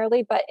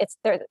entirely, but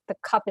the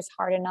cup is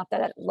hard enough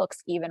that it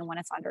looks even when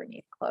it's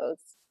underneath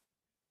clothes.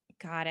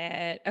 Got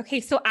it. Okay,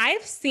 so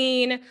I've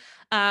seen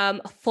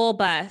full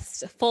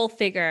bust, full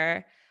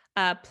figure,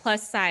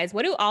 plus size.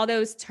 What do all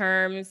those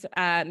terms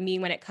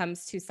mean when it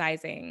comes to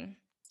sizing?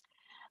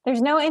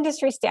 There's no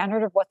industry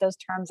standard of what those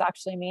terms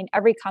actually mean.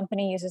 Every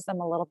company uses them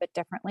a little bit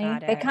differently.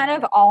 Got They it. kind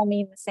of all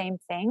mean the same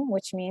thing,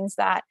 which means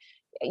that,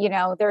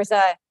 there's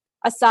a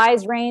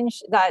size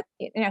range that,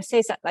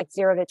 say something like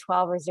 0 to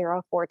 12 or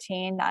 0 to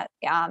 14,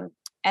 and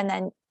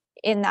then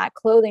in that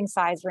clothing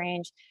size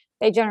range,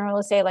 they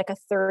generally say like a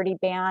 30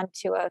 band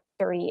to a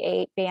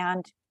 38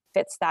 band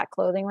fits that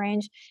clothing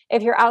range.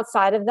 If you're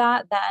outside of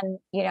that, then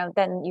you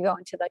go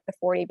into like the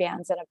 40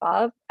 bands and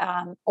above.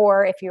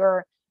 Or if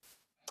you're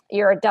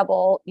a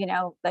double,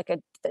 like a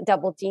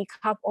double D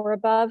cup or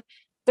above.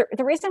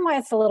 The reason why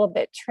it's a little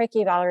bit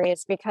tricky, Valerie,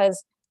 is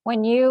because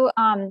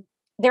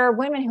there are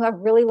women who have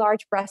really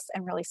large breasts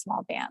and really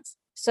small bands.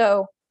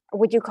 So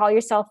would you call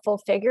yourself full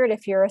figured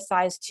if you're a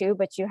size 2,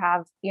 but you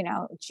have,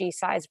 G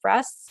size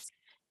breasts?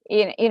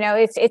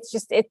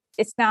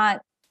 It's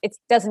not, it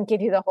doesn't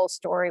give you the whole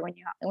story when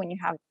you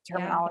have Yeah.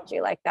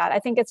 terminology like that. I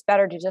think it's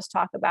better to just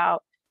talk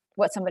about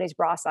what somebody's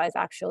bra size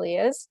actually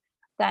is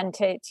than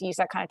to use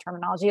that kind of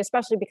terminology,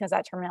 especially because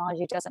that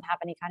terminology doesn't have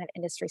any kind of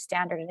industry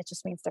standard, and it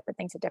just means different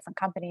things to different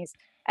companies,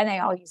 and they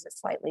all use it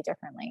slightly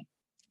differently.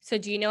 So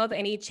do you know of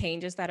any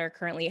changes that are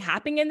currently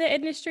happening in the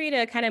industry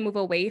to kind of move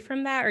away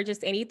from that, or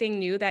just anything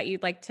new that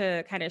you'd like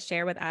to kind of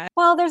share with us?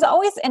 Well, there's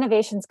always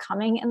innovations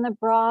coming in the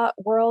bra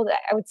world.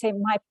 I would say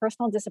my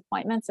personal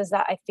disappointments is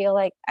that I feel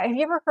like, have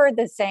you ever heard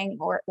the saying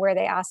where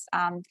they asked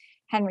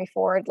Henry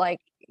Ford, like,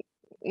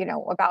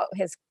 about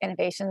his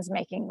innovations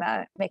making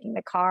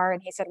the car,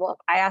 and he said, well, if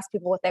I asked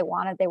people what they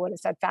wanted, they would have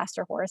said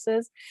faster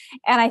horses.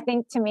 And I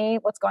think, to me,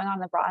 what's going on in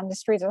the bra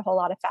industry is a whole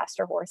lot of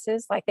faster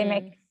horses. Like, they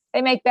make Mm,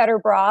 they make better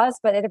bras,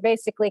 but they're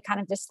basically kind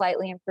of just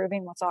slightly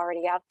improving what's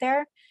already out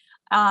there.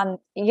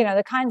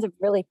 The kinds of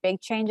really big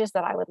changes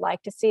that I would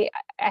like to see,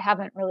 I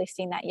haven't really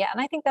seen that yet.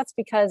 And I think that's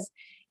because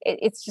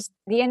it's just,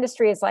 the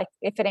industry is like,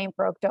 if it ain't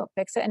broke, don't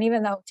fix it. And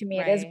even though, to me,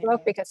 it is right.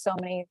 broke because so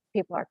many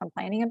people are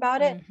complaining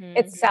about it, Hmm.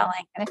 it's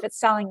selling. And if it's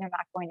selling, they're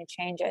not going to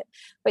change it.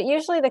 But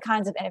usually the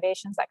kinds of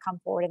innovations that come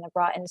forward in the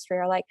bra industry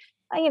are like,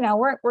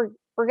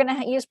 we're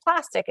going to use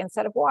plastic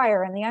instead of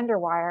wire in the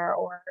underwire,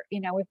 or,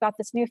 we've got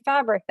this new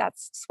fabric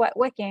that's sweat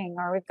wicking,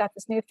 or we've got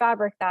this new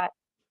fabric that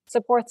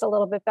supports a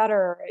little bit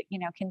better,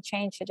 can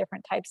change to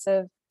different types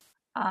of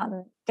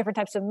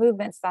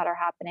movements that are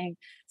happening.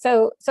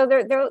 So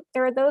there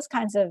are those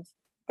kinds of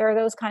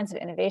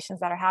innovations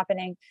that are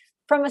happening.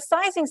 From a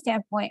sizing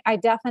standpoint, I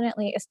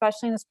definitely,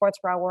 especially in the sports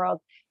bra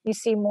world, you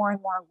see more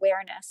and more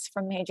awareness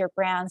from major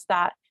brands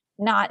that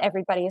not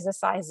everybody is a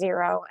size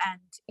 0, and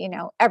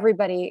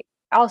everybody,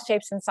 all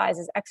shapes and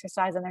sizes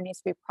exercise, and there needs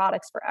to be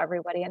products for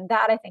everybody. And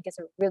that, I think, is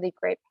a really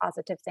great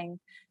positive thing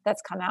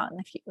that's come out in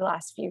the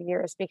last few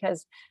years,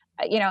 because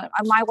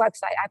on my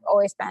website, I've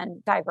always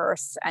been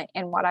diverse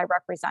in what I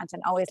represent,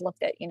 and always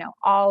looked at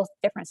all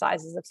different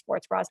sizes of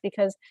sports bras,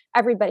 because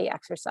everybody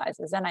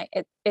exercises. And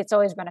it's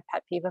always been a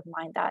pet peeve of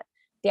mine that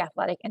the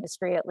athletic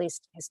industry, at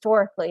least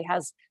historically,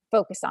 has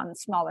focused on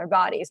smaller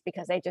bodies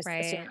because they just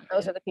assume Right. that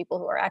those are the people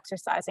who are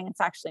exercising.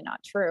 It's actually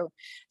not true.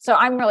 So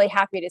I'm really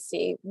happy to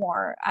see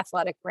more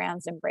athletic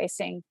brands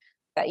embracing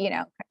that,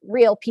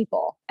 real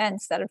people,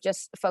 instead of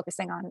just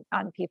focusing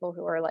on people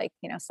who are like,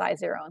 size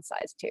 0 and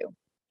size 2.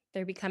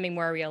 They're becoming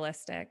more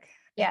realistic.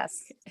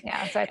 Yes.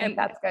 Yeah. So I think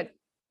that's good.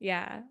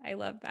 Yeah, I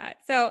love that.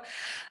 So,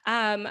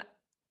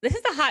 this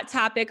is a hot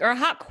topic or a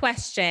hot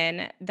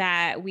question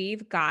that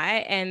we've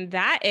got, and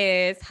that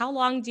is, how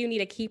long do you need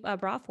to keep a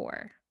bra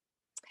for?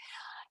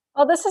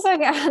 Well, this is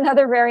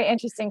another very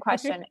interesting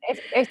question.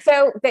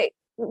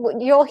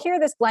 You'll hear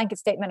this blanket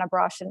statement: a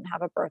bra shouldn't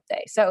have a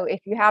birthday. So if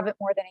you have it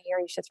more than a year,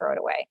 you should throw it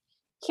away.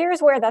 Here's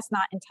where that's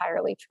not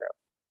entirely true.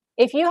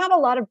 If you have a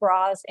lot of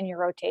bras in your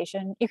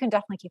rotation, you can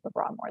definitely keep a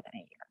bra more than a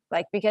year.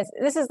 Like, because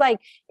this is like,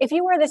 if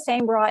you wear the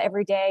same bra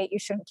every day, you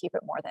shouldn't keep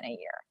it more than a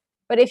year.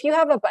 But if you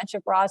have a bunch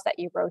of bras that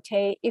you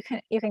rotate, you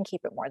can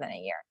keep it more than a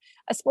year.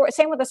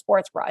 Same with a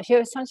sports bra. If you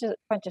have a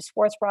bunch of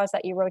sports bras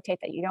that you rotate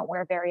that you don't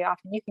wear very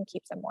often, you can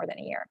keep them more than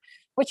a year.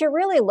 What you're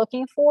really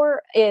looking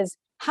for is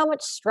how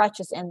much stretch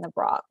is in the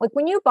bra. Like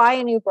when you buy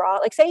a new bra,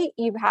 like say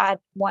you've had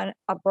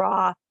a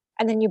bra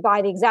and then you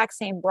buy the exact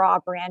same bra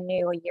brand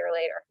new a year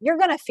later, you're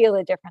going to feel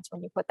the difference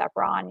when you put that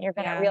bra on. You're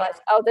going to realize,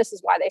 oh, this is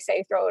why they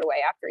say throw it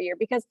away after a year,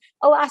 because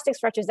elastic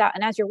stretches out.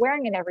 And as you're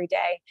wearing it every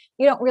day,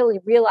 you don't really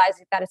realize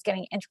that it's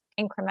getting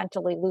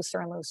incrementally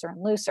looser and looser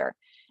and looser.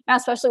 Now,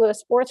 especially with a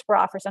sports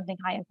bra for something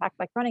high impact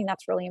like running,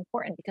 that's really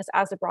important, because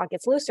as the bra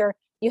gets looser,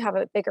 you have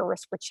a bigger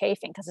risk for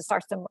chafing, because it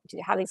starts to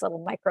have these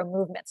little micro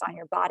movements on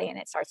your body and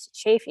it starts to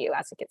chafe you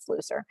as it gets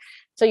looser.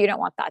 So you don't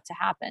want that to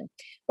happen.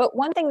 But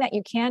one thing that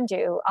you can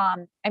do,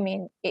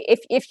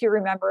 if you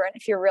remember, and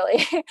if you're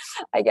really,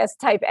 I guess,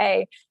 type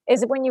A,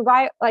 is when you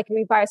buy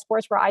a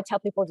sports bra, I tell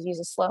people to use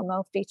a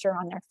slow-mo feature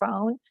on their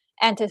phone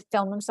and to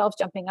film themselves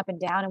jumping up and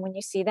down. And when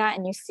you see that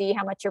and you see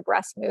how much your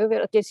breasts move,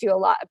 it gives you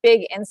a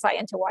big insight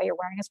into why you're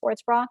wearing a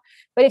sports bra.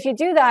 But if you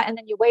do that and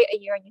then you wait a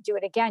year and you do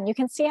it again, you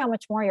can see how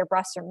much more your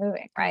breasts are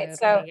moving, right?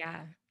 Okay, yeah.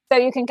 So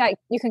you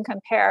can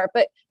compare.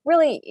 But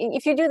really,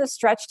 if you do the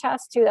stretch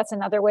test too, that's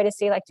another way to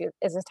see, like,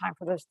 is it time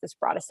for this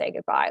bra to say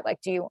goodbye?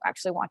 Like, do you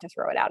actually want to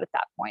throw it out at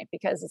that point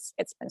because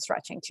it's been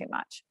stretching too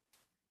much?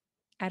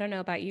 I don't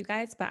know about you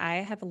guys, but I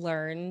have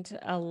learned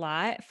a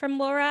lot from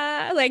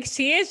Laura. Like,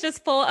 she is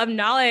just full of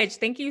knowledge.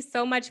 Thank you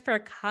so much for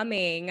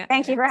coming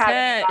Thank you for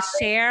having me, to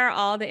share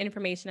all the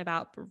information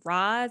about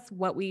bras,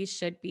 what we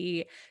should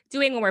be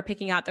doing when we're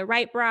picking out the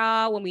right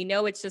bra, when we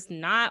know it's just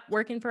not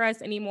working for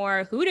us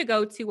anymore, who to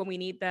go to when we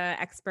need the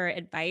expert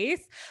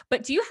advice.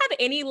 But do you have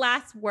any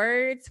last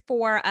words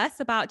for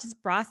us about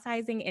just bra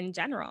sizing in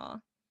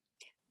general?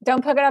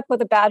 Don't pick it up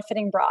with a bad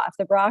fitting bra. If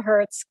the bra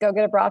hurts, go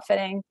get a bra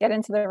fitting, get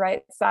into the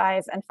right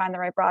size and find the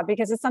right bra,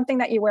 because it's something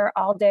that you wear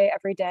all day,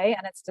 every day,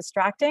 and it's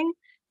distracting.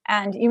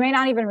 And you may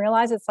not even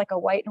realize it's like a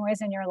white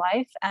noise in your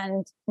life,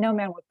 and no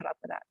man would put up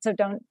with that. So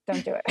don't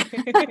do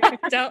it.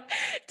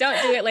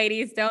 Don't do it,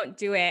 ladies. Don't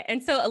do it.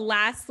 And so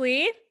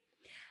lastly,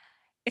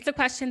 it's a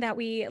question that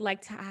we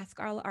like to ask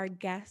all our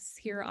guests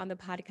here on the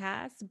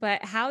podcast,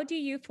 but how do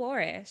you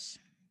flourish?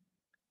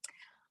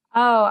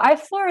 Oh, I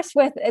flourish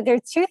there are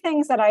two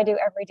things that I do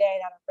every day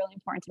that are really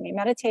important to me: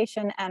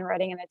 meditation and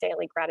writing in a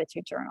daily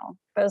gratitude journal.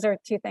 Those are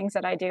two things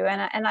that I do.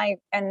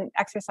 And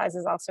exercise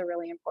is also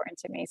really important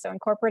to me. So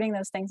incorporating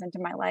those things into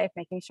my life,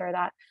 making sure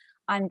that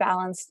I'm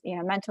balanced,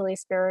 mentally,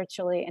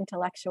 spiritually,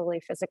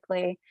 intellectually,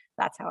 physically,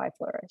 that's how I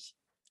flourish.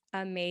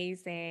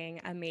 Amazing.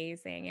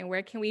 Amazing. And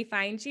where can we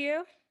find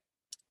you?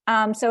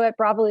 So at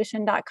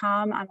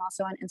bravolution.com, I'm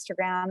also on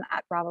Instagram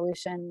at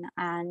Bravolution,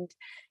 and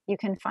you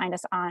can find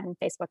us on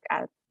Facebook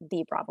at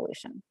The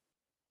Bravolution.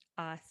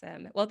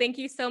 Awesome. Well, thank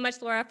you so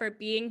much, Laura, for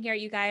being here.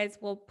 You guys,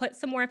 will put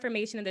some more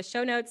information in the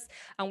show notes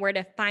on where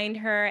to find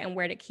her and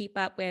where to keep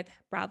up with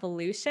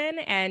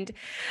Bravolution. And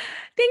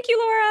thank you,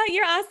 Laura.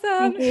 You're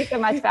awesome. Thank you so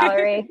much,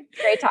 Valerie.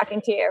 Great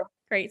talking to you.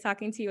 Great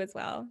talking to you as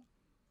well.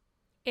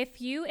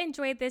 If you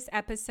enjoyed this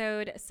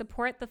episode,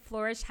 support the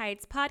Flourish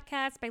Heights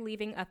podcast by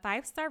leaving a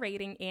 5-star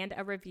rating and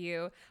a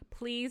review.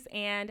 Please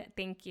and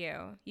thank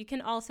you. You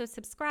can also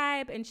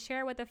subscribe and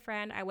share with a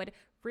friend. I would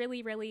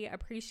really, really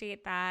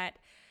appreciate that.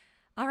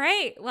 All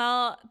right.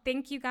 Well,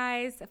 thank you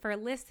guys for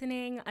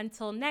listening.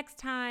 Until next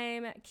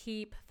time,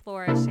 keep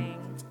flourishing.